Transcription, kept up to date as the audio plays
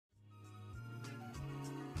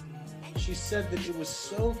she said that it was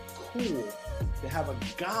so cool to have a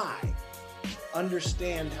guy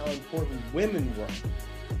understand how important women were,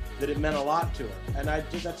 that it meant a lot to her. And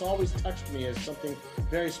that's always touched me as something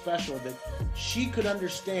very special, that she could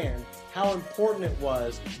understand how important it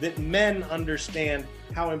was that men understand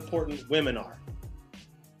how important women are.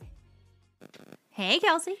 Hey,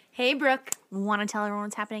 Kelsey. Hey, Brooke. Want to tell everyone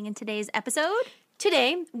what's happening in today's episode?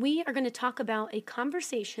 Today, we are going to talk about a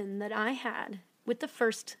conversation that I had with the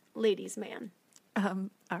first ladies' man. All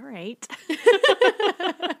right.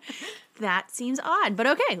 That seems odd, but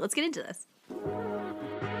okay, let's get into this.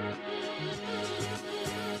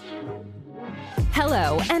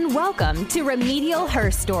 Hello, and welcome to Remedial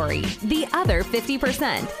Her Story, The Other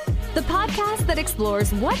 50%, the podcast that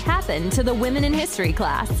explores what happened to the women in history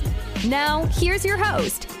class. Now, here's your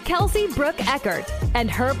host, Kelsey Brooke Eckert,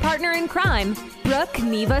 and her partner in crime, Brooke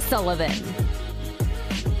Neva Sullivan.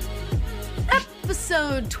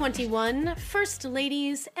 Episode 21, First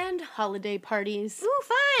Ladies and Holiday Parties. Ooh,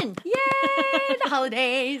 fun! Yay, the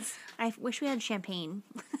holidays. I wish we had champagne.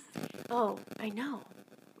 Oh, I know.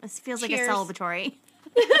 This feels Cheers. like a celebratory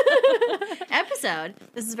episode.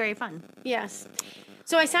 This is very fun. Yes.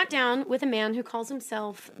 So I sat down with a man who calls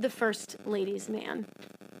himself the First Ladies' Man.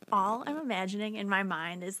 All I'm imagining in my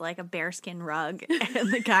mind is like a bearskin rug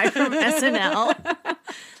and the guy from SNL.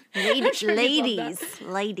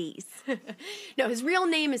 Ladies. No, his real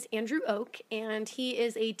name is Andrew Oak, and he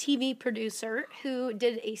is a TV producer who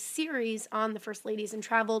did a series on the First Ladies and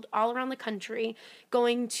traveled all around the country,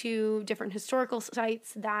 going to different historical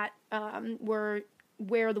sites that were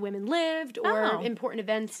where the women lived or important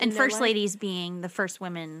events. And First Ladies being the first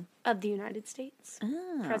women of the United States.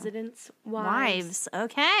 Oh. Presidents' wives.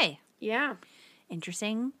 Okay. Yeah.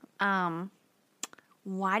 Interesting.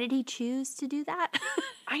 Why did he choose to do that?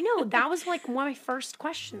 I know. That was like my first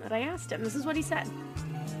question that I asked him. This is what he said.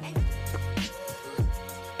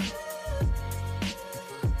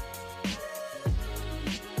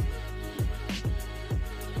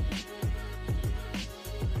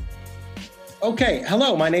 Okay,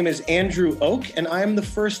 hello, my name is Andrew Oak, and I am the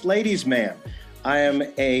First Ladies' Man. I am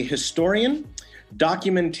a historian,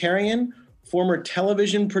 documentarian, former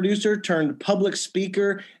television producer turned public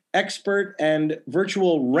speaker, expert, and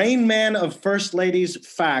virtual Rain Man of First Ladies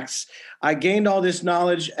facts. I gained all this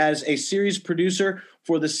knowledge as a series producer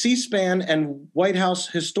for the C-SPAN and White House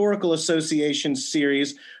Historical Association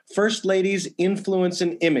series, First Ladies, Influence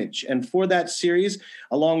and Image. And for that series,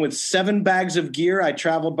 along with 7 bags of gear, I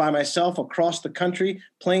traveled by myself across the country,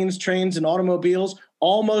 planes, trains, and automobiles,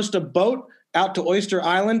 almost a boat, out to Oyster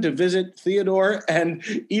Island to visit Theodore and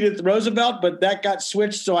Edith Roosevelt, but that got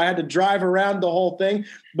switched, so I had to drive around the whole thing.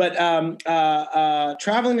 But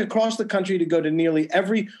traveling across the country to go to nearly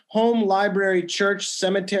every home, library, church,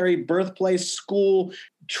 cemetery, birthplace, school,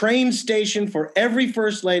 train station for every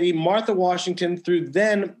First Lady, Martha Washington, through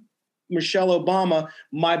then Michelle Obama.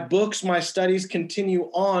 My books, my studies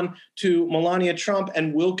continue on to Melania Trump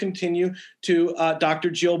and will continue to Dr.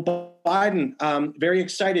 Jill Biden. Very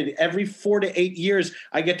excited. Every 4 to 8 years,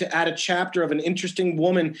 I get to add a chapter of an interesting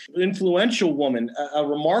woman, influential woman, a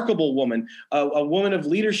remarkable woman, a woman of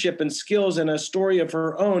leadership and skills and a story of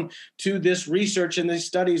her own to this research and these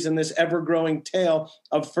studies and this ever-growing tale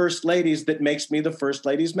of First Ladies that makes me the First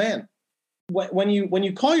Ladies' Man. When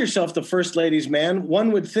you call yourself the First Ladies' Man,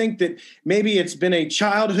 one would think that maybe it's been a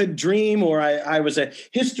childhood dream, or I was a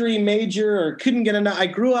history major or couldn't get enough. I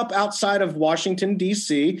grew up outside of Washington,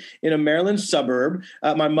 D.C. in a Maryland suburb.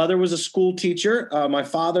 My mother was a school teacher. My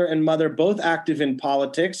father and mother both active in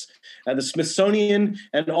politics. The Smithsonian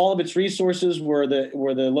and all of its resources were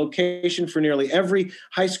the location for nearly every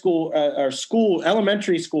high school or school,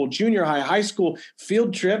 elementary school, junior high, high school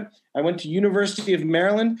field trip. I went to University of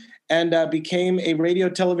Maryland and became a radio,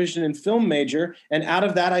 television, and film major. And out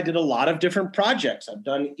of that, I did a lot of different projects. I've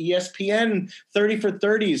done ESPN 30 for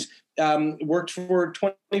 30s, worked for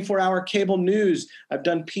 24-hour cable news. I've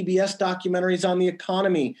done PBS documentaries on the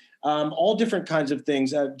economy, all different kinds of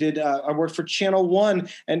things. I worked for Channel One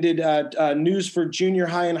and did news for junior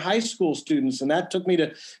high and high school students. And that took me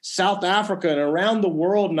to South Africa and around the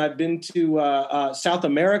world. And I've been to South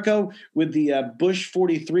America with the Bush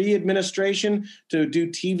 43 administration to do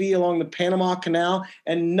TV along the Panama Canal.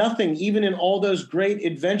 And nothing, even in all those great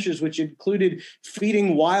adventures, which included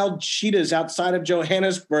feeding wild cheetahs outside of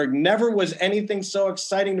Johannesburg, never was anything so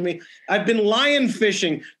exciting to me. I've been lion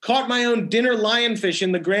fishing, caught my own dinner lionfish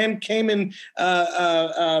in the Grand Cayman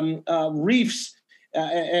reefs,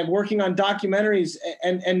 and working on documentaries,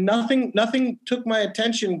 and nothing took my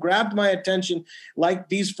attention, grabbed my attention like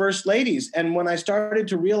these First Ladies. And when I started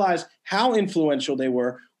to realize how influential they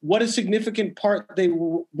were, what a significant part they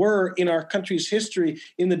were in our country's history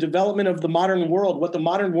in the development of the modern world, what the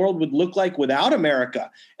modern world would look like without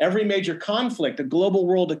America. Every major conflict, a global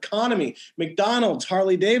world economy, McDonald's,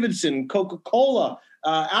 Harley Davidson, Coca-Cola,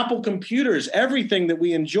 Apple computers, everything that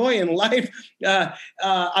we enjoy in life, that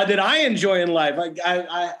I enjoy in life.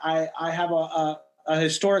 I have a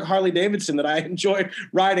historic Harley Davidson that I enjoy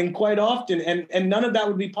riding quite often. And none of that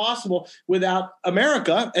would be possible without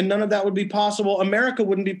America. And none of that would be possible. America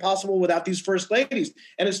wouldn't be possible without these first ladies.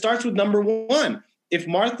 And it starts with number one. If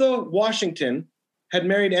Martha Washington had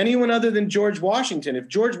married anyone other than George Washington, if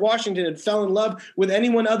George Washington had fell in love with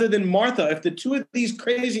anyone other than Martha, if the two of these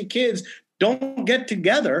crazy kids don't get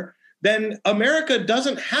together, then America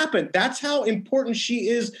doesn't happen. That's how important she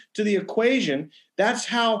is to the equation. That's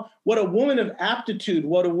what a woman of aptitude,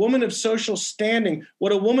 what a woman of social standing,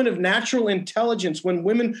 what a woman of natural intelligence, when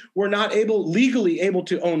women were not legally able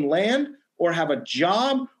to own land or have a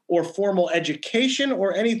job or formal education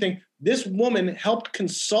or anything, this woman helped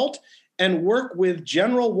consult and work with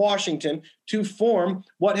General Washington to form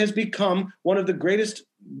what has become one of the greatest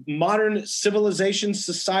modern civilizations,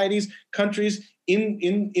 societies, countries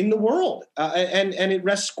in the world. And it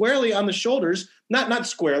rests squarely on the shoulders, not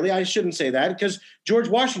squarely, I shouldn't say that, because George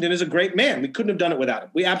Washington is a great man. We couldn't have done it without him.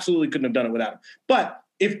 We absolutely couldn't have done it without him. But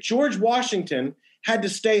if George Washington had to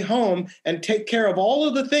stay home and take care of all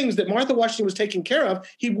of the things that Martha Washington was taking care of,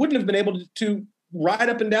 he wouldn't have been able to ride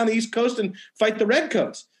up and down the East Coast and fight the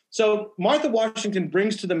Redcoats. So Martha Washington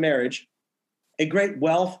brings to the marriage a great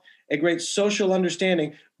wealth, a great social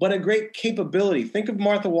understanding, but a great capability. Think of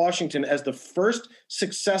Martha Washington as the first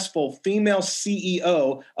successful female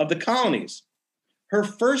CEO of the colonies. Her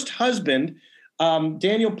first husband,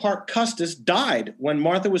 Daniel Parke Custis, died when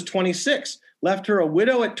Martha was 26, left her a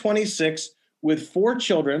widow at 26 with 4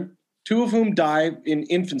 children, 2 of whom died in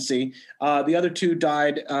infancy. The other 2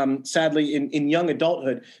 died, sadly, in young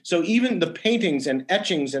adulthood. So even the paintings and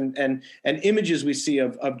etchings and images we see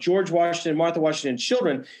of George Washington and Martha Washington's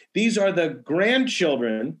children, these are the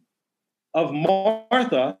grandchildren of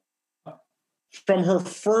Martha from her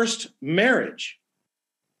first marriage.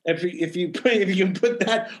 If you put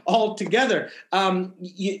that all together,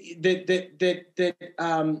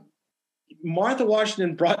 Martha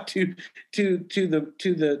Washington brought to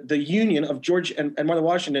the union of George and Martha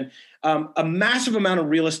Washington a massive amount of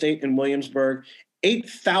real estate in Williamsburg,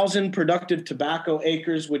 8,000 productive tobacco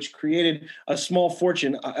acres, which created a small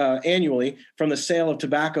fortune annually from the sale of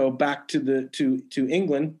tobacco back to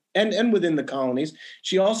England and within the colonies.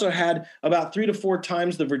 She also had about 3 to 4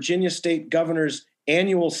 times the Virginia state governor's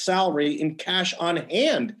annual salary in cash on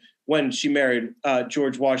hand when she married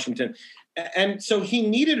George Washington. And so he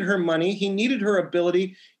needed her money. He needed her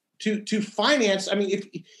ability to finance. I mean,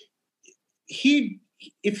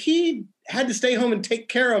 if he had to stay home and take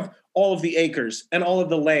care of all of the acres and all of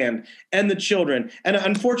the land and the children, and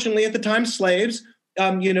unfortunately at the time, slaves,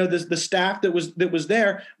 the staff that was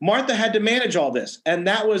there, Martha had to manage all this. And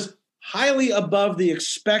that was highly above the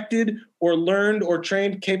expected or learned or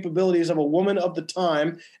trained capabilities of a woman of the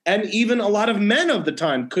time, and even a lot of men of the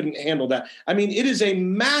time couldn't handle that. I mean, it is a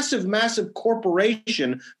massive, massive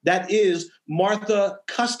corporation that is Martha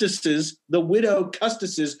Custis's, the widow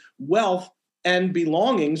Custis's, wealth and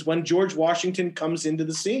belongings when George Washington comes into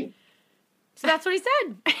the scene. So that's what he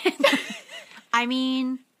said. I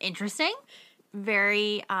mean, interesting.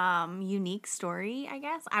 Very unique story, I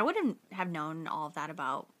guess. I wouldn't have known all of that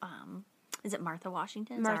about, is it Martha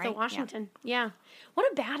Washington? Is Martha that right? Washington, yeah. What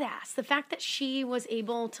a badass. The fact that she was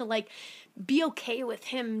able to, be okay with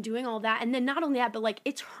him doing all that. And then not only that, but,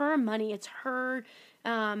 it's her money. It's her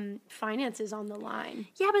finances on the line.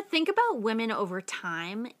 Yeah, but think about women over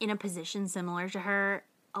time in a position similar to her.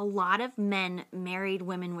 A lot of men married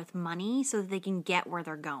women with money so that they can get where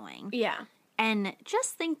they're going. Yeah. And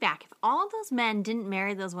just think back, if all those men didn't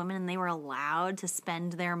marry those women and they were allowed to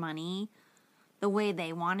spend their money the way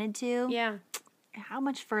they wanted to, yeah, how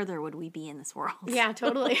much further would we be in this world? Yeah,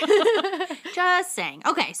 totally. Just saying.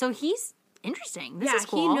 Okay, so he's interesting. This is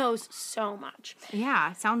cool. He knows so much.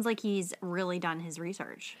 Yeah, sounds like he's really done his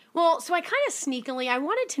research. Well, so I kind of sneakily, I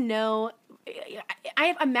wanted to know,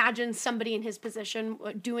 I imagine somebody in his position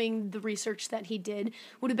doing the research that he did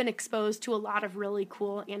would have been exposed to a lot of really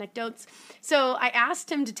cool anecdotes. So I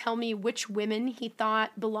asked him to tell me which women he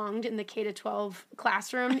thought belonged in the K-12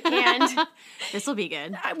 classroom. And this will be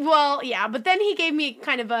good. Well, yeah, but then he gave me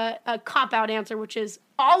kind of a cop-out answer, which is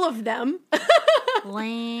all of them.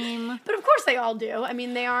 Lame. But of course they all do. I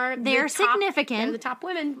mean, they're significant. They're the top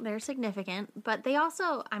women. They're significant, but they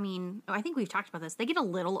also, I mean, I think we've talked about this. They get a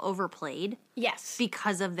little overplayed. Yes.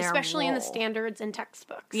 Because of their especially in the role. standards and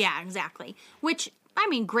textbooks. Yeah, exactly. Which, I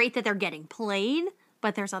mean, great that they're getting played,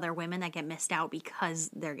 but there's other women that get missed out because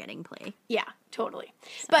they're getting played. Yeah, totally.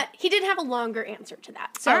 So. But he did have a longer answer to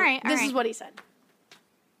that. So this is what he said.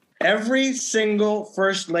 Every single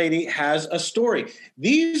first lady has a story.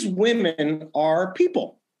 These women are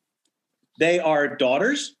people. They are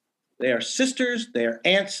daughters, they are sisters, they are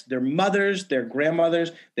aunts, they're mothers, they're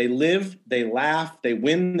grandmothers. They live, they laugh, they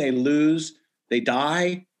win, they lose, they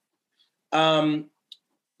die. And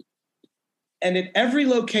at every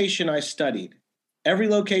location I studied, every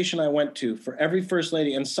location I went to for every first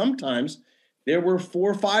lady, and sometimes there were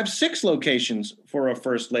 4, 5, 6 locations for a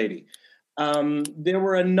first lady. There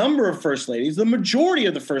were a number of first ladies, the majority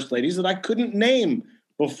of the first ladies that I couldn't name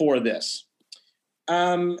before this.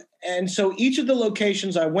 And so each of the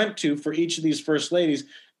locations I went to for each of these first ladies,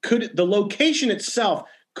 the location itself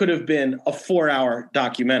could have been a 4-hour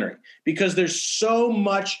documentary because there's so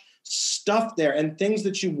much stuff there and things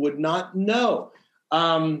that you would not know.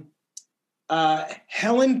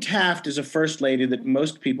 Helen Taft is a first lady that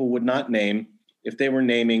most people would not name if they were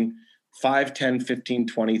naming 5, 10, 15,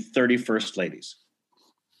 20, 30 first ladies.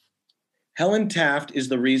 Helen Taft is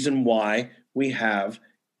the reason why we have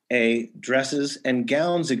a dresses and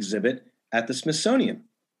gowns exhibit at the Smithsonian.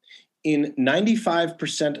 In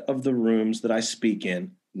 95% of the rooms that I speak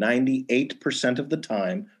in, 98% of the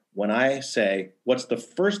time, when I say, what's the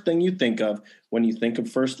first thing you think of when you think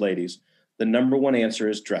of first ladies, the number one answer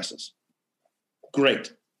is dresses.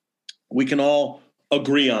 Great. We can all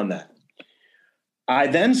agree on that. I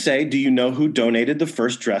then say, do you know who donated the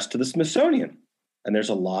first dress to the Smithsonian? And there's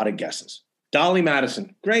a lot of guesses. Dolly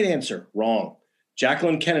Madison, great answer, wrong.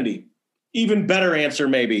 Jacqueline Kennedy, even better answer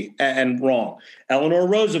maybe, and wrong. Eleanor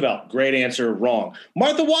Roosevelt, great answer, wrong.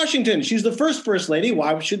 Martha Washington, she's the first lady.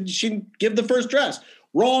 Why should she give the first dress?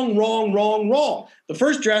 Wrong, wrong, wrong, wrong. The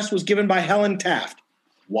first dress was given by Helen Taft.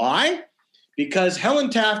 Why? Because Helen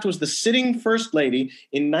Taft was the sitting first lady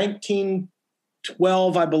in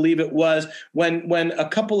 1912, I believe it was, when a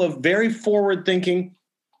couple of very forward-thinking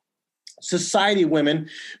society women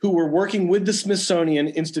who were working with the Smithsonian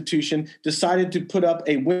Institution decided to put up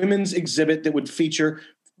a women's exhibit that would feature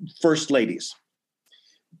first ladies.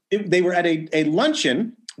 They were at a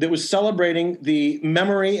luncheon that was celebrating the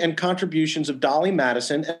memory and contributions of Dolly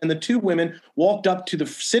Madison, and the two women walked up to the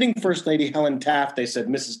sitting first lady, Helen Taft. They said,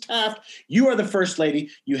 Mrs. Taft, you are the first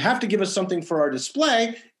lady. You have to give us something for our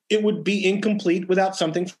display. It would be incomplete without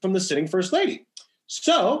something from the sitting first lady.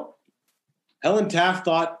 So Helen Taft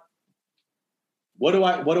thought, what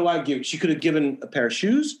do I give? She could have given a pair of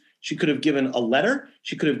shoes. She could have given a letter.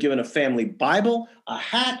 She could have given a family Bible, a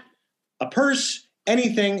hat, a purse,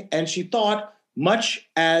 anything. And she thought, much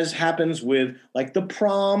as happens with like the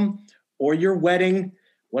prom or your wedding,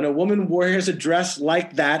 when a woman wears a dress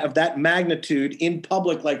like that, of that magnitude in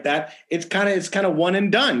public like that, it's kind of one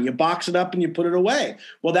and done. You box it up and you put it away.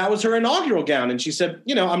 Well, that was her inaugural gown. And she said,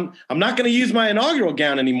 I'm not going to use my inaugural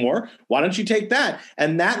gown anymore. Why don't you take that?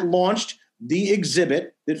 And that launched the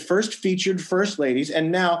exhibit that first featured first ladies.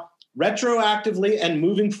 And now retroactively and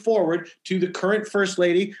moving forward to the current first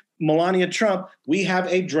lady, Melania Trump, we have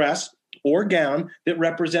a dress or gown that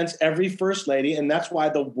represents every first lady. And that's why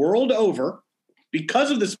the world over, because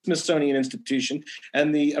of the Smithsonian Institution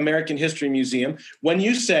and the American History Museum, when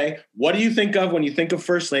you say, what do you think of when you think of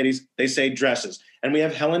first ladies? They say dresses. And we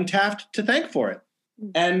have Helen Taft to thank for it.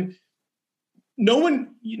 And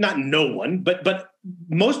but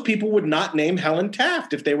most people would not name Helen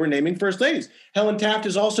Taft if they were naming first ladies. Helen Taft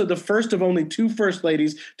is also the first of only 2 first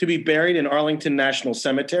ladies to be buried in Arlington National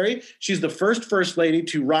Cemetery. She's the first lady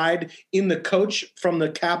to ride in the coach from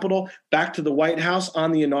the Capitol back to the White House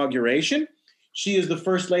on the inauguration. She is the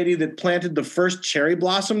first lady that planted the first cherry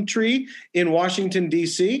blossom tree in Washington,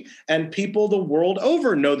 D.C., and people the world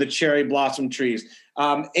over know the cherry blossom trees.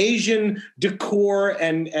 Asian decor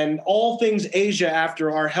and all things Asia after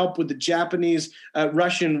our help with the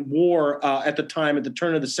Japanese-Russian war at the time, at the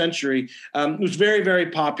turn of the century, was very, very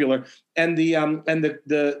popular. And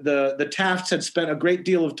the Tafts had spent a great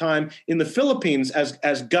deal of time in the Philippines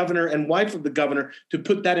as governor and wife of the governor to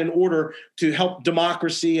put that in order to help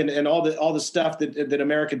democracy and all the stuff that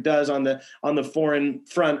America does on the foreign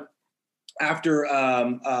front after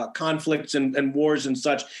conflicts and wars and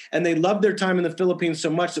such. And they loved their time in the Philippines so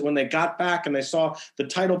much that when they got back and they saw the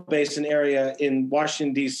tidal basin area in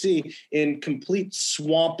Washington, D.C. in complete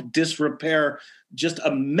swamp disrepair, just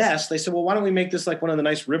a mess, they said, well, why don't we make this like one of the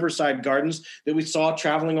nice riverside gardens that we saw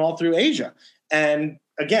traveling all through Asia? And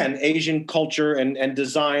again, Asian culture and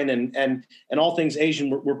design and all things Asian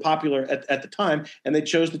were popular at the time. And they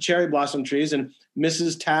chose the cherry blossom trees. And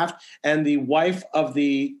Mrs. Taft and the wife of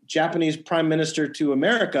the Japanese prime minister to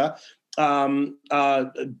America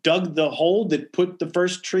dug the hole that put the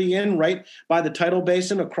first tree in right by the tidal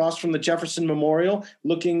basin across from the Jefferson Memorial,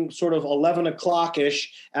 looking sort of 11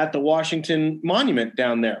 o'clock-ish at the Washington Monument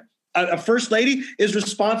down there. A first lady is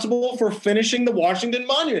responsible for finishing the Washington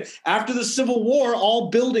Monument. After the Civil War, all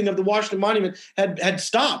building of the Washington Monument had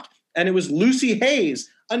stopped. And it was Lucy Hayes,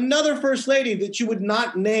 another first lady that you would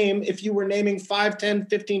not name if you were naming 5, 10,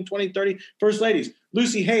 15, 20, 30 first ladies.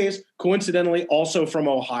 Lucy Hayes, coincidentally also from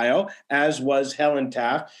Ohio, as was Helen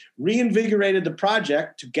Taft, reinvigorated the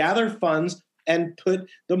project to gather funds and put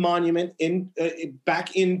the monument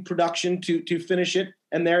back in production to finish it.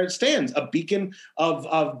 And there it stands, a beacon of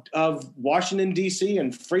Washington, D.C.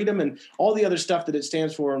 and freedom and all the other stuff that it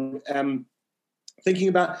stands for. Thinking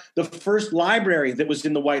about the first library that was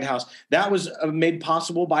in the White House, that was made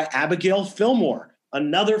possible by Abigail Fillmore,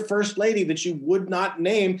 another first lady that you would not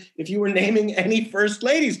name if you were naming any first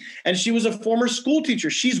ladies. And she was a former school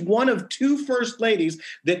teacher. She's one of 2 first ladies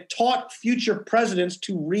that taught future presidents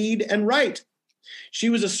to read and write. She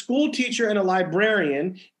was a school teacher and a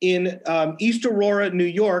librarian in East Aurora, New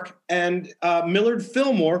York, and Millard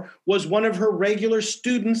Fillmore was one of her regular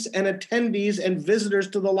students and attendees and visitors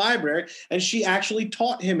to the library, and she actually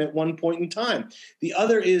taught him at one point in time. The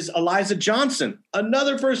other is Eliza Johnson,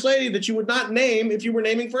 another first lady that you would not name if you were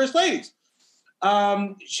naming first ladies.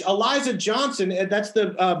 Eliza Johnson, that's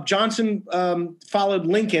the Johnson followed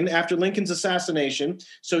Lincoln after Lincoln's assassination.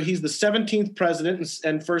 So he's the 17th president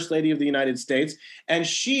and first lady of the United States. And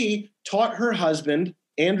she taught her husband,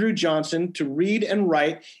 Andrew Johnson, to read and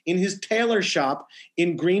write in his tailor shop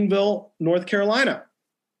in Greenville, North Carolina.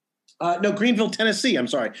 Greenville, Tennessee. I'm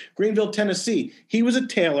sorry. Greenville, Tennessee. He was a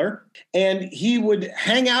tailor and he would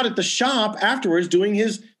hang out at the shop afterwards doing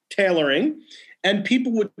his tailoring. And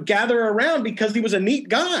people would gather around because he was a neat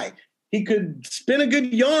guy. He could spin a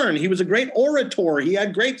good yarn. He was a great orator. He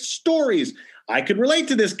had great stories. I could relate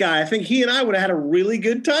to this guy. I think he and I would have had a really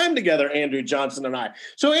good time together, Andrew Johnson and I.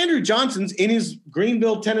 So Andrew Johnson's in his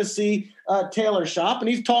Greenville, Tennessee tailor shop, and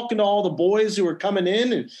he's talking to all the boys who are coming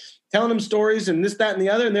in and telling them stories and this, that, and the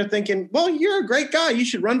other. And they're thinking, well, you're a great guy. You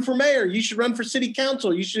should run for mayor. You should run for city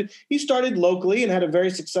council. He started locally and had a very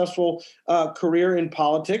successful career in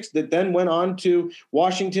politics that then went on to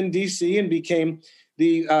Washington, D.C. and became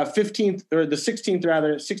the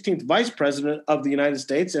 16th vice president of the United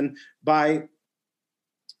States. And by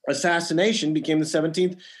assassination became the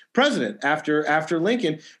 17th president after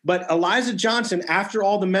Lincoln. But Eliza Johnson, after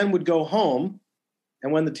all the men would go home,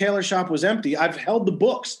 and when the tailor shop was empty, I've held the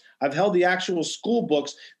books. I've held the actual school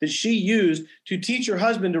books that she used to teach her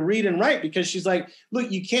husband to read and write, because she's like,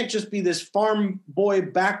 look, you can't just be this farm boy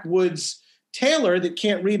backwoods tailor that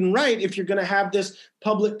can't read and write if you're going to have this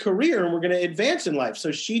public career and we're going to advance in life.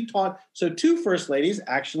 So she taught, so 2 first ladies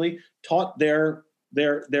actually taught their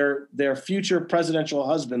future presidential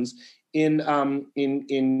husbands in their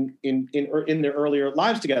earlier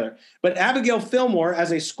lives together. But Abigail Fillmore,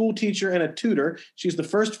 as a school teacher and a tutor, she's the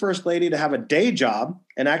first lady to have a day job,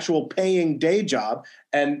 an actual paying day job,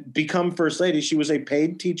 and become first lady. She was a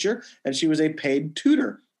paid teacher and she was a paid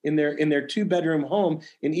tutor in their 2-bedroom home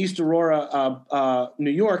in East Aurora,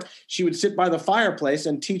 New York. She would sit by the fireplace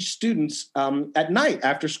and teach students at night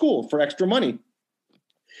after school for extra money.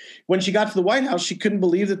 When she got to the White House, she couldn't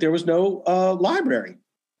believe that there was no library.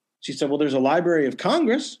 She said, well, there's a Library of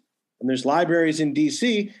Congress and there's libraries in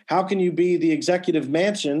D.C. How can you be the executive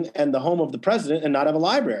mansion and the home of the president and not have a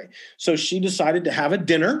library? So she decided to have a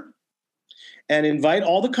dinner and invite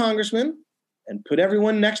all the congressmen and put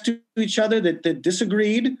everyone next to each other that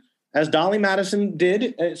disagreed, as Dolly Madison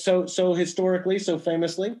did so historically, so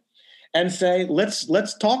famously, and say, let's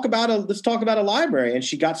talk about a library. And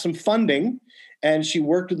she got some funding. And she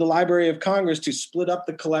worked with the Library of Congress to split up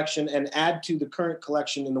the collection and add to the current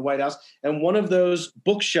collection in the White House. And one of those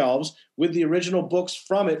bookshelves with the original books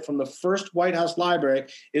from the first White House library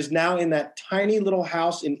is now in that tiny little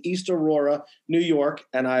house in East Aurora, New York.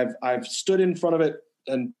 And I've stood in front of it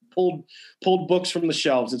and pulled books from the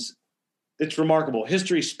shelves. It's remarkable.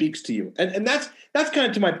 History speaks to you. And that's kind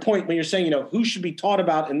of to my point when you're saying, who should be taught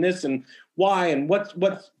about in this and why and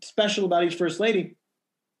what's special about each first lady.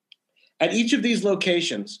 At each of these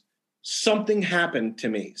locations, something happened to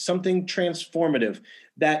me, something transformative,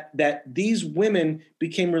 that these women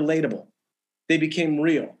became relatable. They became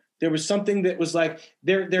real. There was something that was like,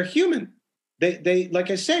 they're human. They like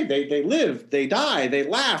I say, they live, they die, they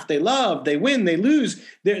laugh, they love, they win, they lose.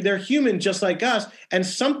 They're human just like us, and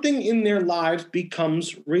something in their lives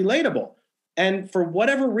becomes relatable. And for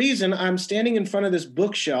whatever reason, I'm standing in front of this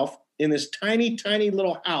bookshelf in this tiny, tiny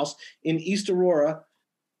little house in East Aurora,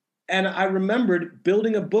 and I remembered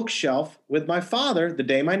building a bookshelf with my father the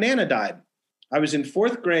day my Nana died. I was in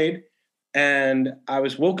fourth grade, and I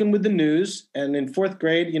was woken with the news. And in fourth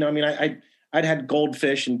grade, I'd had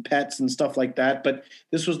goldfish and pets and stuff like that, but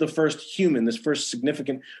this was the first human, this first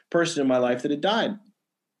significant person in my life that had died.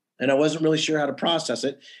 And I wasn't really sure how to process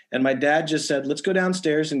it. And my dad just said, let's go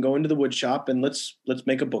downstairs and go into the wood shop and let's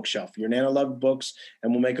make a bookshelf. Your Nana loved books,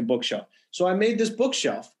 and we'll make a bookshelf. So I made this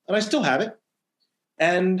bookshelf, and I still have it.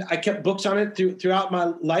 And I kept books on it throughout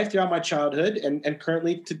my life, throughout my childhood, and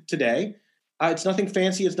currently today. It's nothing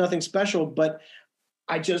fancy, it's nothing special, but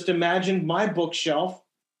I just imagined my bookshelf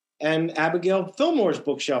and Abigail Fillmore's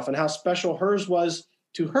bookshelf and how special hers was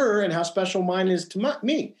to her and how special mine is to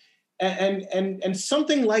me. And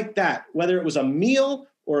something like that, whether it was a meal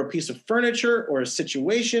or a piece of furniture or a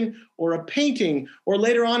situation or a painting or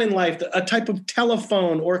later on in life, a type of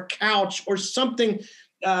telephone or couch or something,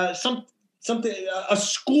 a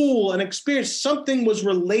school, an experience, something was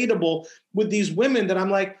relatable with these women that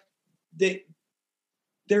I'm like,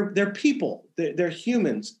 they're people, they're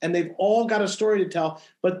humans, and they've all got a story to tell,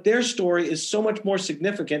 but their story is so much more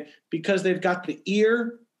significant because they've got the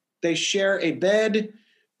ear, they share a bed,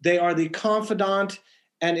 they are the confidant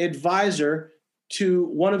and advisor to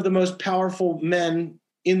one of the most powerful men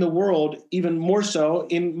in the world, even more so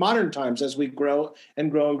in modern times as we grow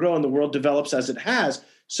and grow and grow and the world develops as it has.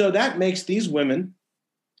 So that makes these women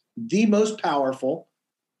the most powerful,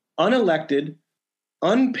 unelected,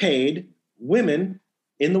 unpaid women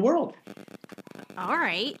in the world. All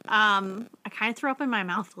right. I kind of threw up in my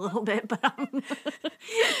mouth a little bit, but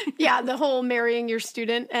yeah, the whole marrying your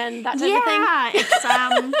student and that type of thing. Yeah,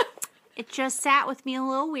 it's it just sat with me a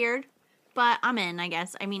little weird, but I'm in, I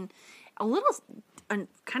guess. I mean,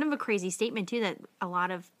 kind of a crazy statement too, that a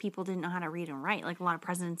lot of people didn't know how to read and write. Like a lot of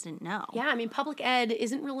presidents didn't know. Yeah, I mean, public ed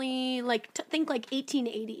isn't really think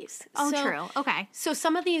 1880s. Oh, true. Okay. So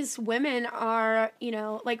some of these women are,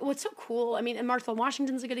 like what's so cool. I mean, and Martha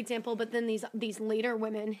Washington's a good example, but then these later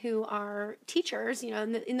women who are teachers.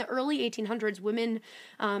 In the early 1800s, women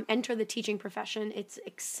enter the teaching profession. It's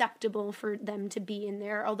acceptable for them to be in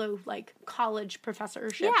there, although like college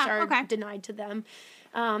professorships are denied to them.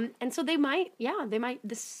 And so they might,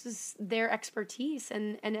 this is their expertise,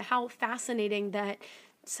 and how fascinating that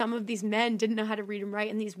some of these men didn't know how to read and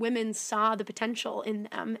write, and these women saw the potential in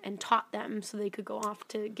them and taught them so they could go off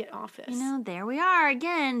to get office. There we are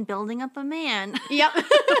again, building up a man. Yep.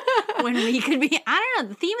 When we could be, I don't know,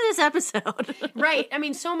 the theme of this episode. Right. I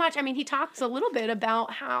mean, so much. I mean, he talks a little bit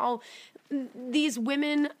about how these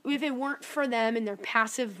women, if it weren't for them and their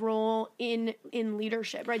passive role in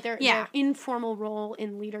leadership, right? Their informal role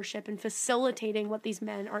in leadership and facilitating what these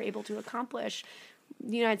men are able to accomplish,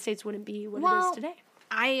 the United States wouldn't be what it is today.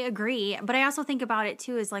 I agree. But I also think about it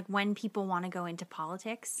too, is like when people want to go into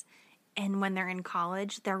politics and when they're in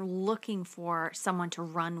college, they're looking for someone to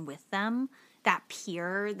run with them, that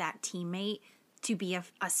peer, that teammate, to be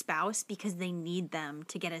a spouse, because they need them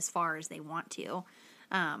to get as far as they want to.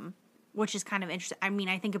 Which is kind of interesting. I mean,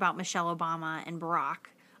 I think about Michelle Obama and Barack.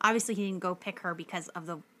 Obviously, he didn't go pick her because of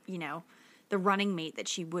the running mate that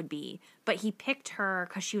she would be. But he picked her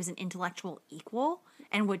because she was an intellectual equal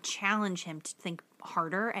and would challenge him to think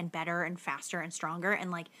harder and better and faster and stronger.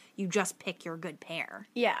 And, you just pick your good pair.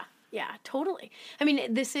 Yeah. Yeah, totally. I mean,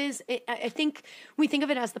 I think we think of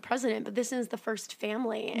it as the president, but this is the first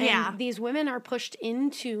family. And these women are pushed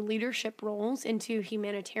into leadership roles, into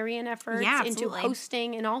humanitarian efforts, into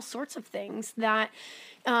hosting and all sorts of things that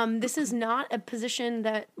this is not a position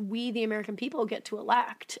that we, the American people, get to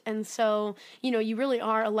elect. And so, you really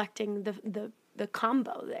are electing the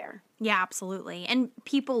combo there. Yeah, absolutely. And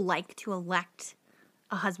people like to elect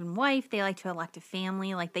a husband, wife, they like to elect a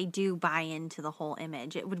family, they do buy into the whole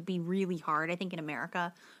image. It would be really hard, I think, in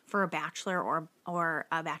America for a bachelor or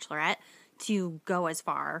a bachelorette to go as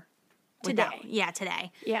far today.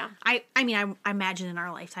 Today. Yeah. I mean, I imagine in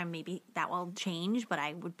our lifetime maybe that will change, but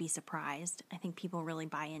I would be surprised. I think people really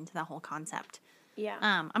buy into the whole concept. Yeah.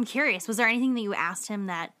 I'm curious, was there anything that you asked him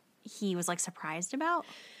that he was surprised about?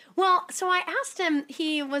 Well, so I asked him,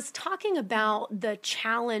 he was talking about the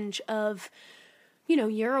challenge of,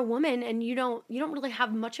 you're a woman and you don't really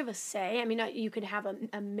have much of a say. I mean, you could have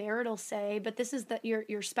a marital say, but this is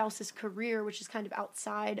your spouse's career, which is kind of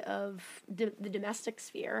outside of the domestic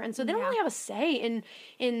sphere. And so they don't really have a say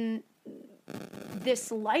in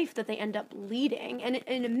this life that they end up leading. And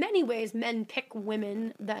in many ways, men pick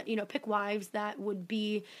women that, pick wives that would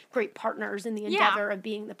be great partners in the endeavor of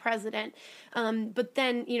being the president. But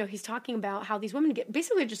then, he's talking about how these women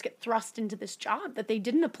just get thrust into this job that they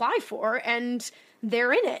didn't apply for, and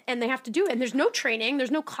they're in it and they have to do it. And there's no training,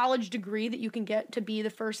 there's no college degree that you can get to be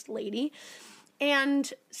the first lady.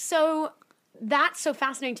 And so that's so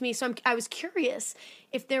fascinating to me. So I was curious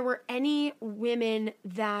if there were any women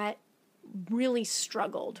that really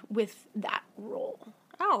struggled with that role.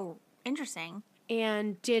 Oh, interesting.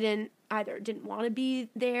 And didn't want to be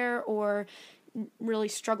there, or really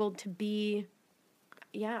struggled to be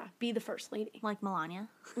the first lady. Like Melania.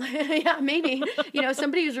 Yeah, maybe.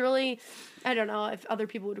 Somebody who's really, I don't know if other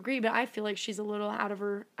people would agree, but I feel like she's a little out of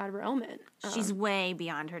her element. She's way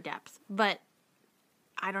beyond her depth, but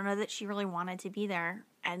I don't know that she really wanted to be there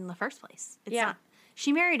in the first place.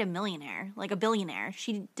 She married a millionaire, like a billionaire.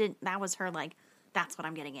 That was her, like, that's what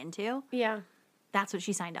I'm getting into. Yeah. That's what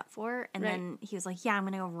she signed up for. And then he was like, yeah, I'm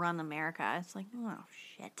going to go run America. It's like, oh,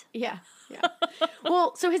 shit. Yeah.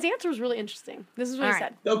 Well, so his answer was really interesting. This is what he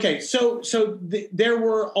said. Okay, so there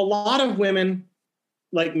were a lot of women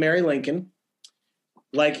like Mary Lincoln,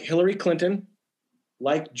 like Hillary Clinton,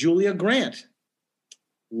 like Julia Grant,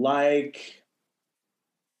 like,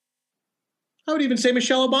 I would even say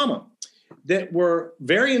Michelle Obama, that were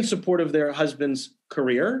very in support of their husband's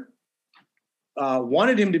career,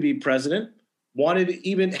 wanted him to be president,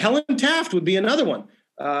 even Helen Taft would be another one.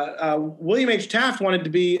 William H. Taft wanted to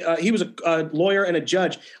be, he was a lawyer and a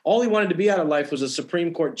judge. All he wanted to be out of life was a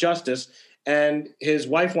Supreme Court justice, and his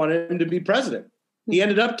wife wanted him to be president. He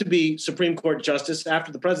ended up to be Supreme Court justice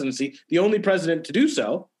after the presidency, the only president to do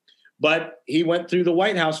so, but he went through the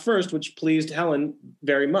White House first, which pleased Helen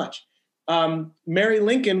very much. Mary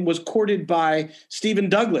Lincoln was courted by Stephen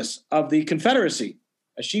Douglas of the Confederacy.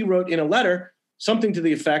 She wrote in a letter something to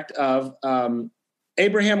the effect of,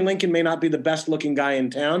 Abraham Lincoln may not be the best looking guy in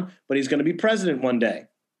town, but he's going to be president one day.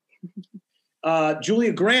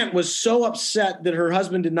 Julia Grant was so upset that her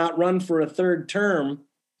husband did not run for a third term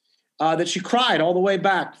that she cried all the way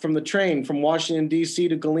back from the train from Washington, D.C.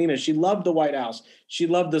 to Galena. She loved the White House. She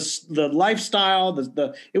loved the lifestyle.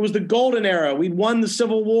 It was the golden era. We'd won the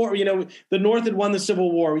Civil War. The North had won the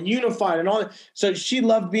Civil War, unified and all that. So she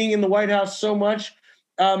loved being in the White House so much.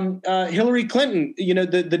 Hillary Clinton,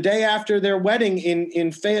 the day after their wedding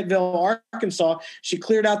in Fayetteville, Arkansas, she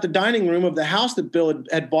cleared out the dining room of the house that Bill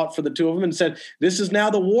had bought for the two of them and said, this is now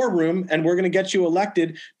the war room, and we're going to get you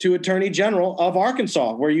elected to Attorney General of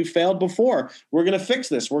Arkansas, where you failed before. We're going to fix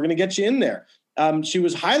this. We're going to get you in there. She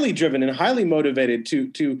was highly driven and highly motivated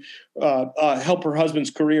to help her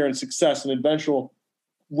husband's career and success and eventual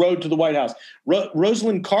road to the White House.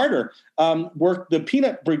 Rosalind Carter worked the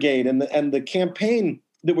Peanut Brigade and the campaign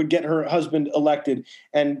that would get her husband elected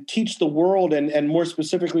and teach the world and more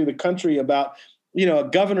specifically the country about, a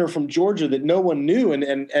governor from Georgia that no one knew and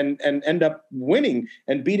end up winning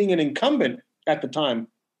and beating an incumbent at the time.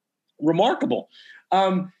 Remarkable.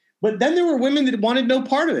 But then there were women that wanted no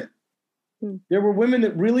part of it. There were women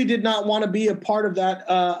that really did not want to be a part of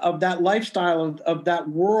that lifestyle of that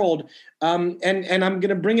world. And I'm going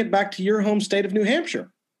to bring it back to your home state of New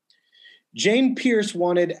Hampshire. Jane Pierce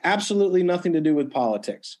wanted absolutely nothing to do with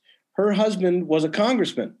politics. Her husband was a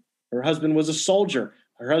congressman. Her husband was a soldier.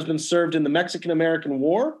 Her husband served in the Mexican-American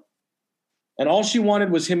War. And all she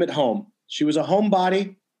wanted was him at home. She was a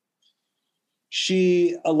homebody.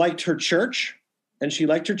 She liked her church. And she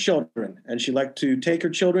liked her children, and she liked to take her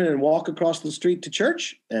children and walk across the street to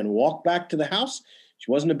church and walk back to the house.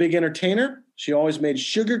 She wasn't a big entertainer. She always made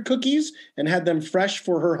sugar cookies and had them fresh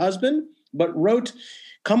for her husband, but wrote,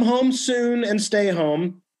 "Come home soon and stay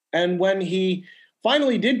home." And when he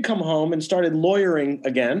finally did come home and started lawyering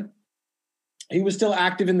again, he was still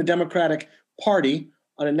active in the Democratic Party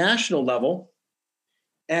on a national level.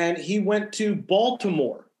 And he went to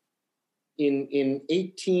Baltimore in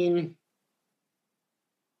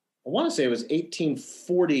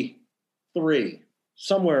 1843,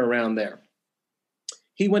 somewhere around there.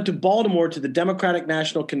 He went to Baltimore to the Democratic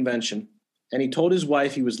National Convention, and he told his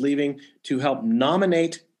wife he was leaving to help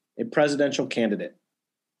nominate a presidential candidate.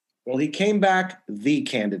 Well, he came back the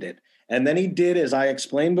candidate, and then he did, as I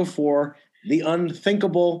explained before, the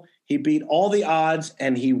unthinkable. He beat all the odds,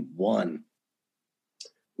 and he won.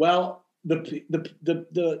 Well,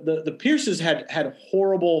 the Pierces had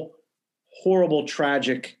horrible,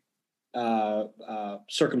 tragic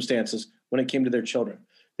circumstances when it came to their children.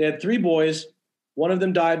 They had 3 boys. One of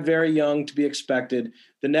them died very young, to be expected.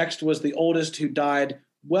 The next was the oldest, who died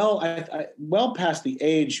well past the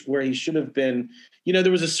age where he should have been.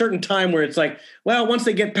 there was a certain time where it's like, well, once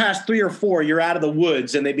they get past 3 or 4, you're out of the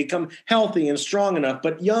woods and they become healthy and strong enough.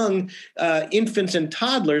 But young infants and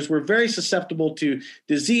toddlers were very susceptible to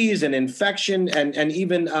disease and infection and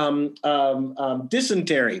even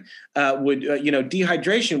dysentery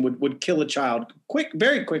dehydration would kill a child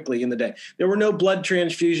very quickly in the day. There were no blood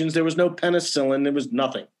transfusions. There was no penicillin. There was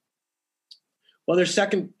nothing. Well, their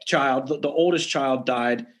second child, the oldest child,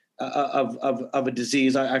 died of a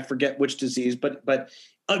disease. I forget which disease, but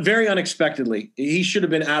very unexpectedly. He should have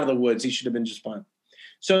been out of the woods. He should have been just fine.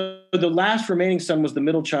 So the last remaining son was the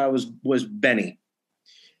middle child, was Benny.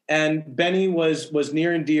 And Benny was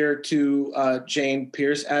near and dear to Jane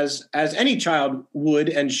Pierce, as any child would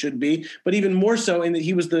and should be, but even more so in that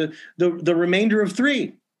he was the remainder of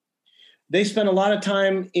 3. They spent a lot of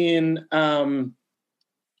time in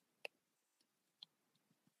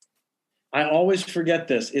I always forget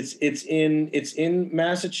this. It's in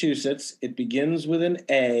Massachusetts. It begins with an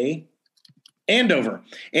A. Andover,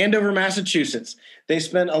 Massachusetts. They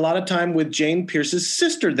spent a lot of time with Jane Pierce's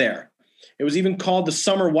sister there. It was even called the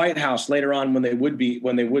Summer White House later on when they would be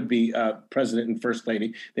president and first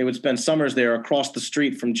lady. They would spend summers there across the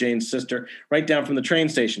street from Jane's sister, right down from the train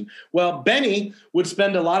station. Well, Benny would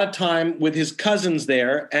spend a lot of time with his cousins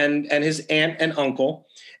there and his aunt and uncle.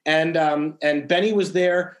 And Benny was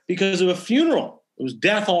there because of a funeral. It was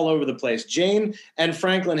death all over the place. Jane and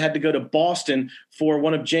Franklin had to go to Boston for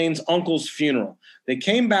one of Jane's uncle's funeral. They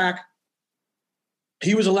came back.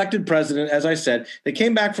 He was elected president, as I said. They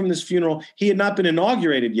came back from this funeral. He had not been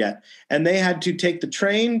inaugurated yet. And they had to take the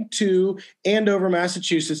train to Andover,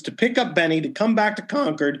 Massachusetts to pick up Benny, to come back to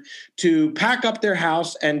Concord, to pack up their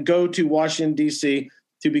house and go to Washington, D.C.,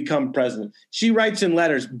 to become president. She writes in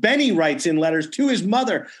letters. Benny writes in letters to his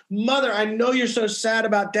mother. Mother, I know you're so sad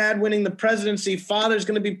about Dad winning the presidency. Father's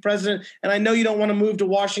going to be president, and I know you don't want to move to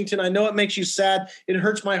Washington. I know it makes you sad. It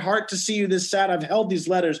hurts my heart to see you this sad. I've held these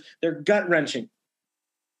letters. They're gut-wrenching.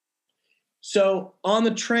 So on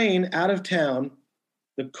the train out of town,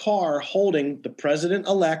 the car holding the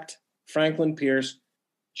president-elect, Franklin Pierce,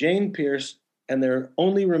 Jane Pierce, and their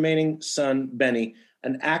only remaining son, Benny,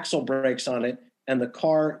 an axle breaks on it, and the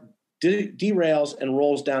car derails and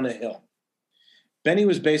rolls down a hill. Benny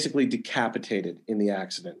was basically decapitated in the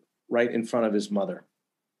accident right in front of his mother.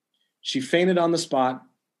 She fainted on the spot.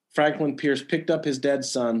 Franklin Pierce picked up his dead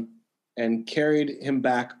son and carried him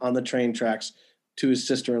back on the train tracks to his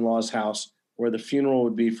sister-in-law's house where the funeral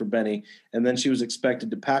would be for Benny. And then she was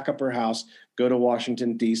expected to pack up her house, go to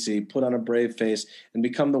Washington, D.C., put on a brave face, and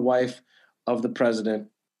become the wife of the president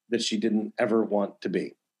that she didn't ever want to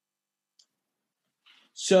be.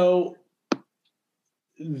 So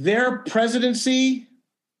their presidency,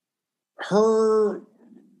 her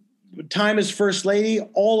time as first lady,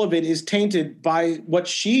 all of it is tainted by what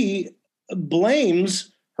she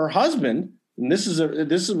blames her husband. And this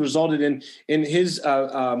has resulted in his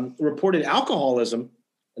reported alcoholism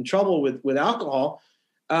and trouble with alcohol.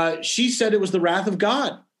 She said it was the wrath of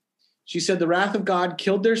God. She said the wrath of God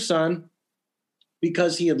killed their son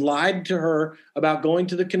because he had lied to her about going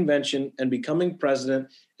to the convention and becoming president,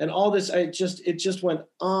 and all this. It just went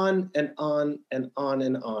on and on and on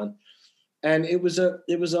and on, and it was a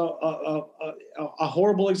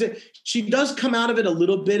horrible example. She does come out of it a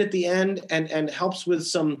little bit at the end, and helps with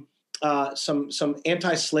some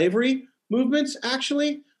anti-slavery movements.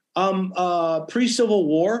 Actually, pre-Civil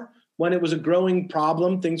War, when it was a growing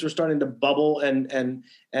problem, things were starting to bubble and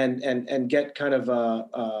get kind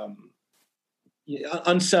of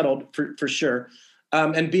unsettled for sure.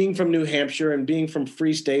 And being from New Hampshire and being from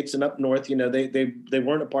free states and up north, they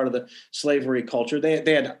weren't a part of the slavery culture.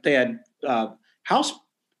 They had house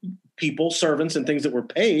people, servants, and things that were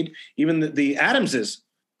paid. Even the Adamses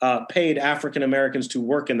paid African Americans to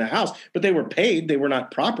work in the house, but they were paid. They were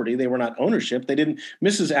not property. They were not ownership. They didn't.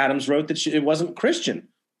 Mrs. Adams wrote that it wasn't Christian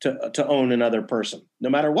to own another person, no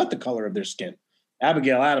matter what the color of their skin.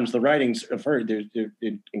 Abigail Adams, the writings of her, they're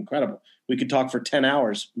incredible. We could talk for 10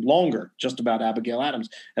 hours longer just about Abigail Adams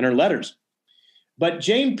and her letters. But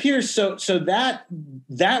Jane Pierce, so that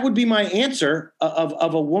would be my answer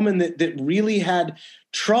of a woman that really had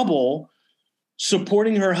trouble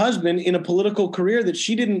supporting her husband in a political career that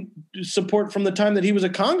she didn't support from the time that he was a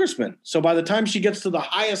congressman. So by the time she gets to the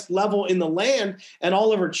highest level in the land and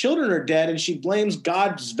all of her children are dead and she blames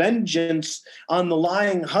God's vengeance on the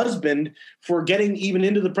lying husband for getting even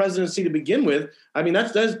into the presidency to begin with, I mean,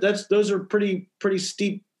 those are pretty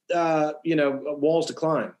steep, walls to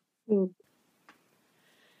climb.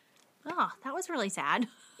 Oh, that was really sad.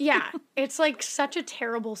 Yeah, it's like such a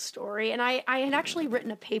terrible story. And I had actually written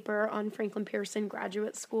a paper on Franklin Pierce in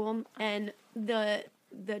graduate school, and the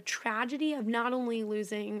the tragedy of not only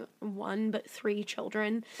losing one but 3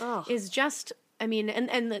 children is just, I mean,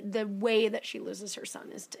 and the way that she loses her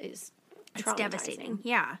son is it's devastating.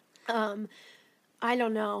 Yeah. I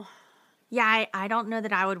don't know. Yeah, I don't know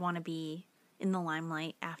that I would want to be in the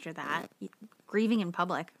limelight after that. Grieving in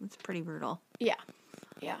public, it's pretty brutal. Yeah.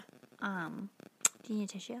 Yeah. Do you need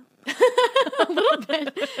a tissue? A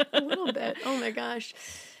little bit. Oh my gosh.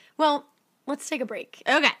 Well, let's take a break.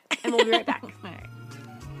 Okay. And we'll be right back. All right.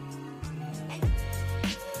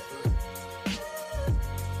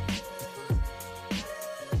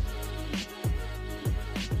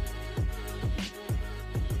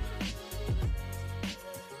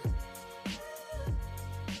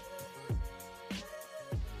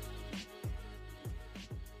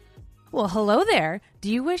 Well, hello there.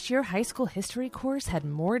 Do you wish your high school history course had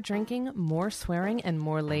more drinking, more swearing, and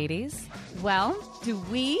more ladies? Well, do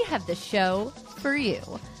we have the show for you?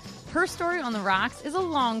 Her Story on the Rocks is a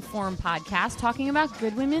long-form podcast talking about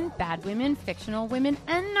good women, bad women, fictional women,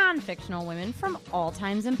 and non-fictional women from all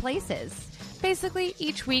times and places. Basically,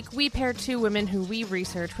 each week we pair 2 women who we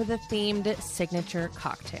research with a themed signature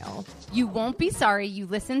cocktail. You won't be sorry you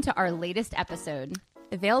listened to our latest episode.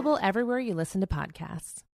 Available everywhere you listen to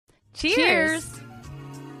podcasts. Cheers!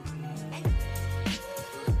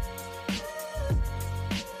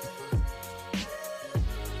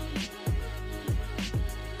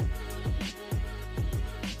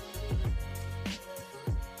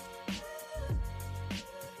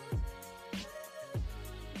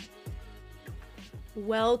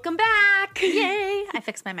 Welcome back. Yay! I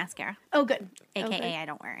fixed my mascara. Oh, good. AKA Okay. I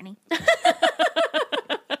don't wear any.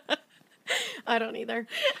 I don't either.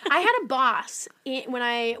 I had a boss when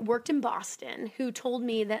I worked in Boston who told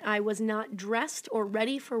me that I was not dressed or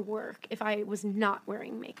ready for work if I was not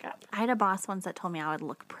wearing makeup. I had a boss once that told me I would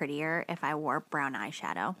look prettier if I wore brown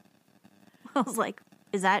eyeshadow. I was like,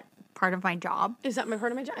 is that part of my job? Is that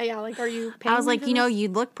part of my job? Yeah, like, are you paying I was me like, for you know, this?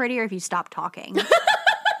 you'd look prettier if you stopped talking.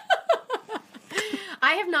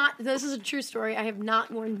 I have not, this is a true story, I have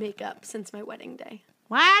not worn makeup since my wedding day.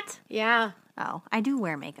 What? Yeah. Oh, I do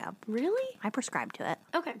wear makeup. Really? I prescribe to it.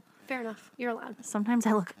 Okay, fair enough. You're allowed. Sometimes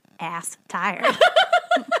I look ass tired.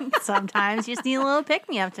 Sometimes you just need a little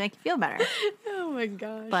pick-me-up to make you feel better. Oh my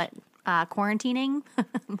gosh. But quarantining,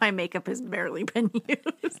 my makeup has barely been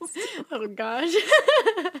used. Oh gosh.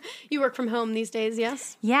 You work from home these days,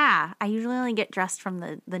 yes? Yeah, I usually only get dressed from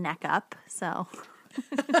the neck up, so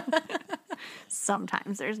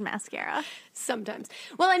sometimes there's mascara. Sometimes.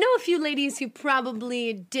 Well, I know a few ladies who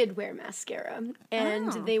probably did wear mascara,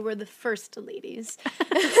 and they were the first ladies.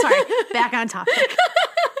 Sorry, back on topic.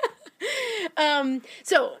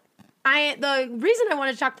 So the reason I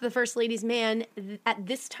wanted to talk to the First Ladies man at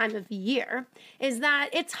this time of year is that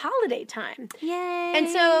it's holiday time. Yay. And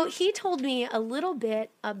so he told me a little bit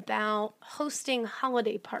about hosting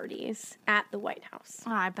holiday parties at the White House.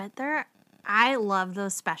 Oh, I bet I love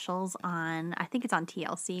those specials on, I think it's on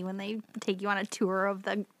TLC, when they take you on a tour of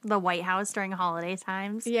the White House during holiday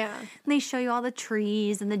times. Yeah. And they show you all the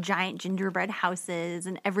trees and the giant gingerbread houses,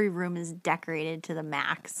 and every room is decorated to the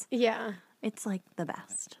max. Yeah. It's like the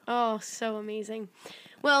best. Oh, so amazing.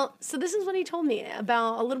 Well, so this is what he told me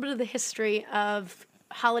about a little bit of the history of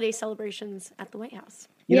holiday celebrations at the White House.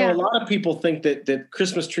 You know, a lot of people think that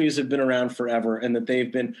Christmas trees have been around forever and that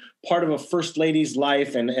they've been part of a first lady's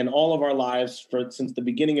life and all of our lives since the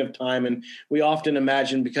beginning of time. And we often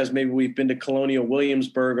imagine, because maybe we've been to Colonial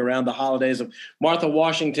Williamsburg around the holidays, of Martha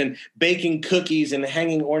Washington baking cookies and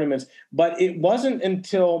hanging ornaments. But it wasn't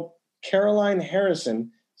until Caroline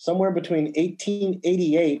Harrison, somewhere between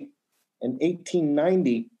 1888 and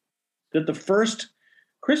 1890, that the first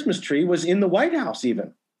Christmas tree was in the White House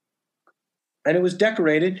even. And it was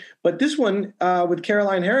decorated, but this one with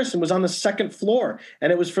Caroline Harrison was on the second floor,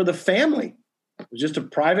 and it was for the family. It was just a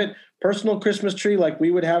private, personal Christmas tree like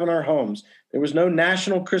we would have in our homes. There was no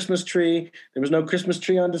national Christmas tree. There was no Christmas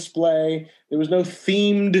tree on display. There was no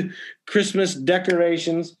themed Christmas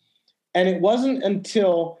decorations. And it wasn't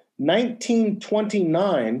until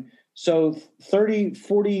 1929, so 30,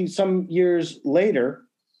 40 some years later,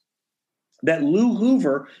 that Lou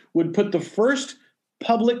Hoover would put the first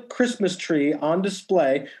public Christmas tree on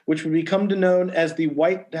display, which would become known as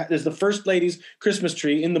the First Lady's Christmas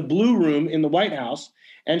tree, in the Blue Room in the White House.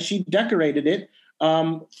 And she decorated it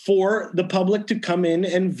for the public to come in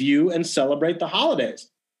and view and celebrate the holidays.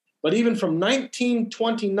 But even from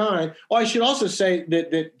 1929, I should also say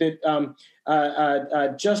that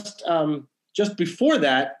just before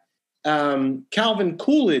that, Calvin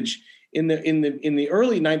Coolidge in the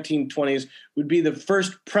early 1920s would be the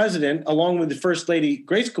first president, along with the First Lady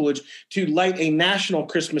Grace Coolidge, to light a national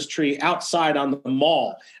Christmas tree outside on the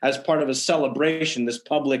mall as part of a celebration, this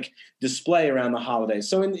public display around the holidays.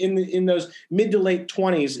 So in those mid to late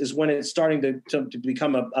 20s is when it's starting to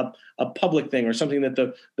become a public thing, or something that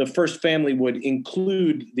the first family would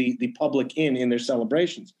include the public in their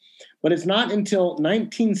celebrations. But it's not until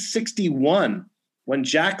 1961 when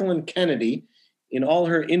Jacqueline Kennedy, in all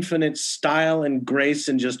her infinite style and grace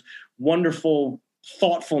and just wonderful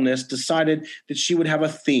thoughtfulness, decided that she would have a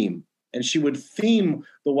theme, and she would theme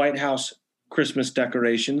the White House Christmas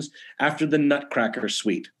decorations after the Nutcracker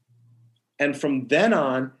Suite. And from then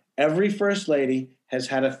on, every First Lady has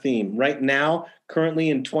had a theme. Right now, currently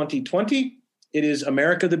in 2020, it is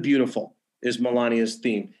America the Beautiful is Melania's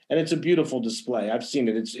theme. And it's a beautiful display. I've seen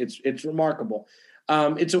it. It's remarkable.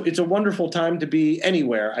 It's a wonderful time to be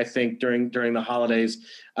anywhere, I think, during the holidays,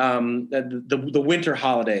 the winter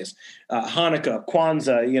holidays, Hanukkah,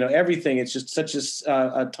 Kwanzaa, everything. It's just such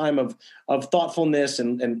a time of thoughtfulness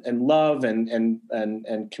and love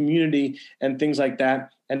and community and things like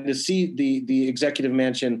that. And to see the Executive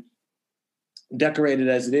Mansion decorated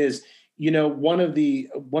as it is, one of the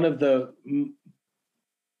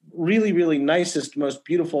really, really nicest, most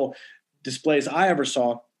beautiful displays I ever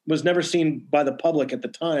saw was never seen by the public at the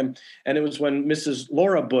time. And it was when Mrs.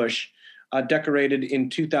 Laura Bush decorated in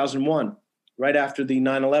 2001, right after the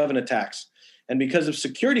 9/11 attacks. And because of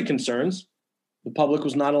security concerns, the public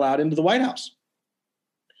was not allowed into the White House.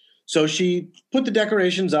 So she put the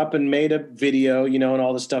decorations up and made a video, and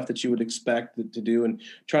all the stuff that you would expect to do, and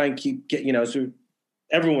try and so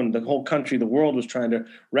everyone, the whole country, the world was trying to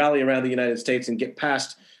rally around the United States and get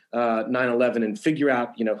past 9/11 and figure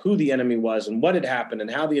out, who the enemy was and what had happened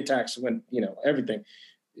and how the attacks went, everything.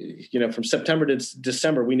 From September to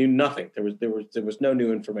December, we knew nothing. There was no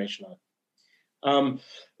new information on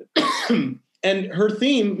it. And her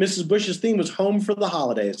theme, Mrs. Bush's theme, was Home for the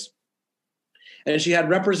Holidays. And she had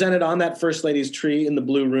represented on that First Lady's tree in the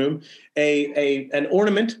Blue Room an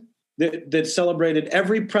ornament that celebrated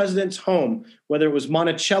every president's home, whether it was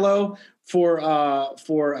Monticello for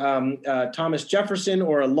Thomas Jefferson,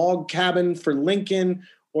 or a log cabin for Lincoln,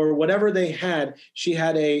 or whatever they had. She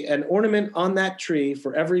had an ornament on that tree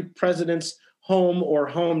for every president's home or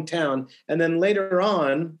hometown. And then later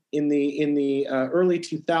on in the early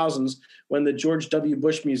 2000s, when the George W.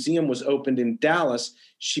 Bush Museum was opened in Dallas,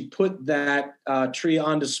 she put that tree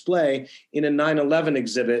on display in a 9/11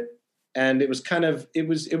 exhibit. And it was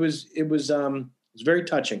very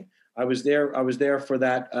touching. I was there for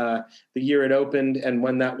that, the year it opened, and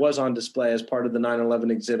when that was on display as part of the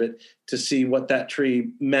 9/11 exhibit, to see what that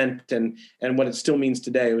tree meant and what it still means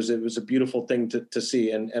today. It was a beautiful thing to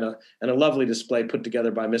see, and a lovely display put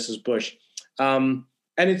together by Mrs. Bush.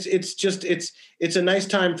 And it's a nice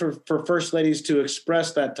time for First Ladies to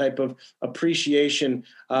express that type of appreciation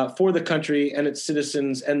for the country and its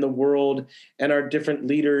citizens and the world and our different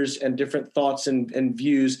leaders and different thoughts and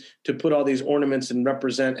views, to put all these ornaments and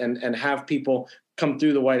represent and have people come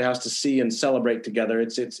through the White House to see and celebrate together.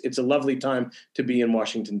 It's a lovely time to be in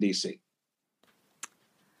Washington, D.C.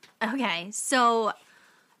 Okay, so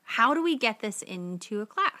how do we get this into a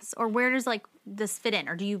class? Or where does this fit in?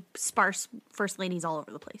 Or do you sparse First Ladies all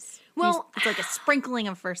over the place? Well, it's like a sprinkling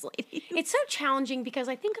of First Ladies. It's so challenging because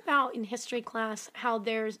I think about in history class how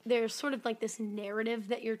there's sort of this narrative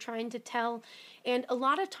that you're trying to tell. And a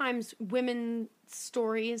lot of times women's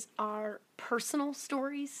stories are personal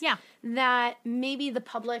stories that maybe the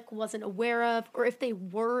public wasn't aware of, or if they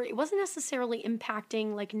were, it wasn't necessarily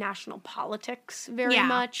impacting national politics very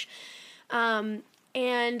much.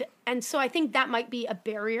 And so I think that might be a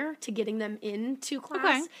barrier to getting them into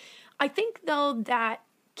class. Okay. I think, though, that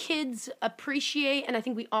kids appreciate, and I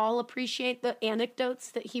think we all appreciate, the anecdotes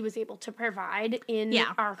that he was able to provide in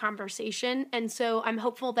our conversation. And so I'm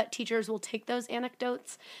hopeful that teachers will take those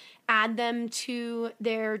anecdotes, add them to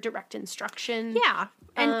their direct instruction. Yeah.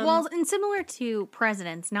 And similar to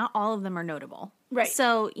presidents, not all of them are notable. Right.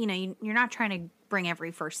 So, you're not trying to bring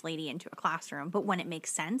every First Lady into a classroom, but when it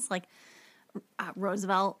makes sense,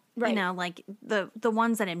 Roosevelt, right. The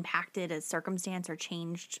ones that impacted a circumstance or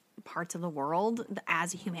changed parts of the world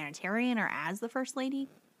as a humanitarian or as the First Lady.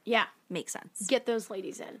 Yeah. Makes sense. Get those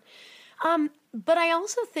ladies in. But I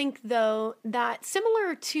also think, though, that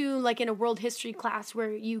similar to in a world history class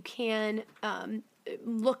where you can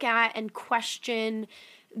look at and question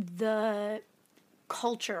the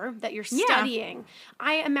culture that you're Yeah. studying,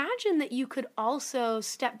 I imagine that you could also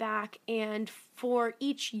step back and for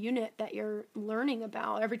each unit that you're learning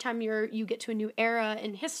about, every time you get to a new era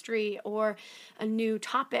in history or a new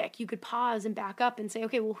topic, you could pause and back up and say,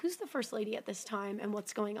 okay, well, who's the first lady at this time and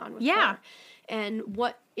what's going on with Yeah. her? And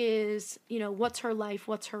what is, what's her life,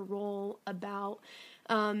 what's her role about?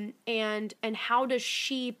 And how does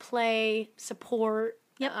she play, support,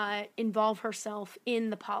 involve herself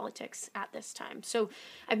in the politics at this time? So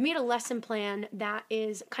I've made a lesson plan that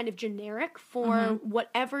is kind of generic for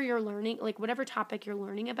whatever you're learning, like whatever topic you're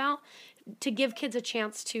learning about, to give kids a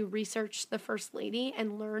chance to research the First Lady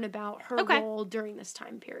and learn about her role during this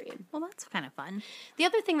time period. Well, that's kind of fun. The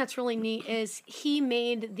other thing that's really neat is he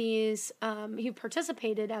made these, he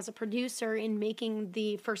participated as a producer in making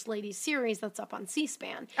the First Lady series that's up on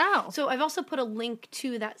C-SPAN. Oh. So I've also put a link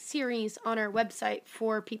to that series on our website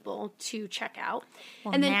for people to check out.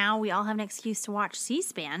 Well, and then, now we all have an excuse to watch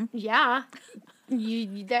C-SPAN. yeah,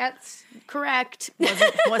 that's correct.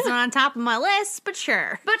 Wasn't on top of my list, but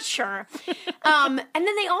sure. But sure. And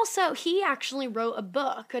then he actually wrote a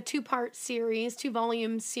book, a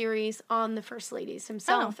 2-volume series on the First Ladies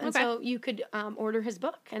himself. Oh, And okay. so you could order his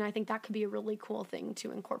book. And I think that could be a really cool thing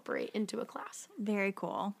to incorporate into a class. Very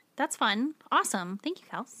cool. That's fun. Awesome. Thank you,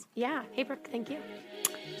 Kels. Yeah. Hey, Brooke, thank you.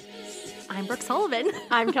 I'm Brooke Sullivan.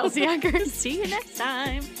 I'm Kelsey Eckers. See you next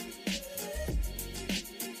time.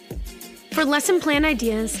 For lesson plan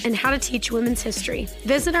ideas and how to teach women's history,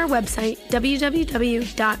 visit our website,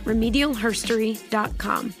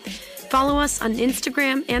 www.remedialherstory.com. Follow us on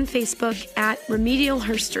Instagram and Facebook at Remedial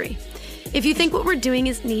Herstory. If you think what we're doing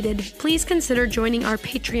is needed, please consider joining our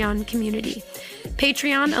Patreon community.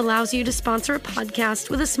 Patreon allows you to sponsor a podcast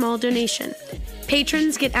with a small donation.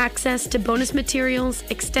 Patrons get access to bonus materials,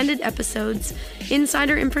 extended episodes,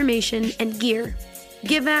 insider information, and gear.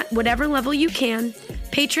 Give at whatever level you can.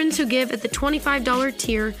 Patrons who give at the $25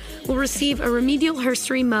 tier will receive a Remedial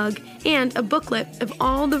Herstory mug and a booklet of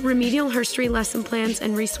all the Remedial Herstory lesson plans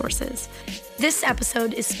and resources. This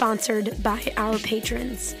episode is sponsored by our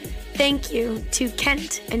patrons. Thank you to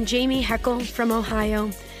Kent and Jamie Heckel from Ohio,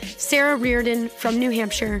 Sarah Reardon from New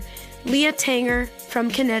Hampshire, Leah Tanger from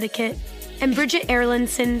Connecticut, and Bridget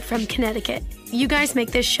Erlandson from Connecticut. You guys make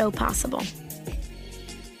this show possible.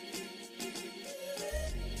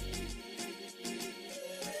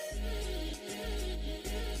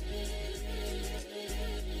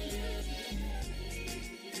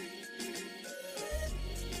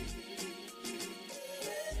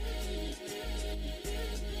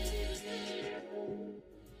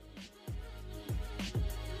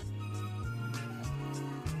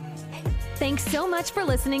 Thanks so much for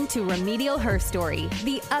listening to Remedial Herstory,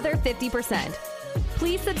 the other 50%.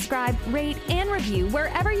 Please subscribe, rate, and review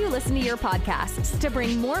wherever you listen to your podcasts to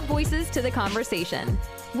bring more voices to the conversation.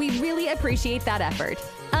 We really appreciate that effort.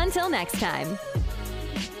 Until next time.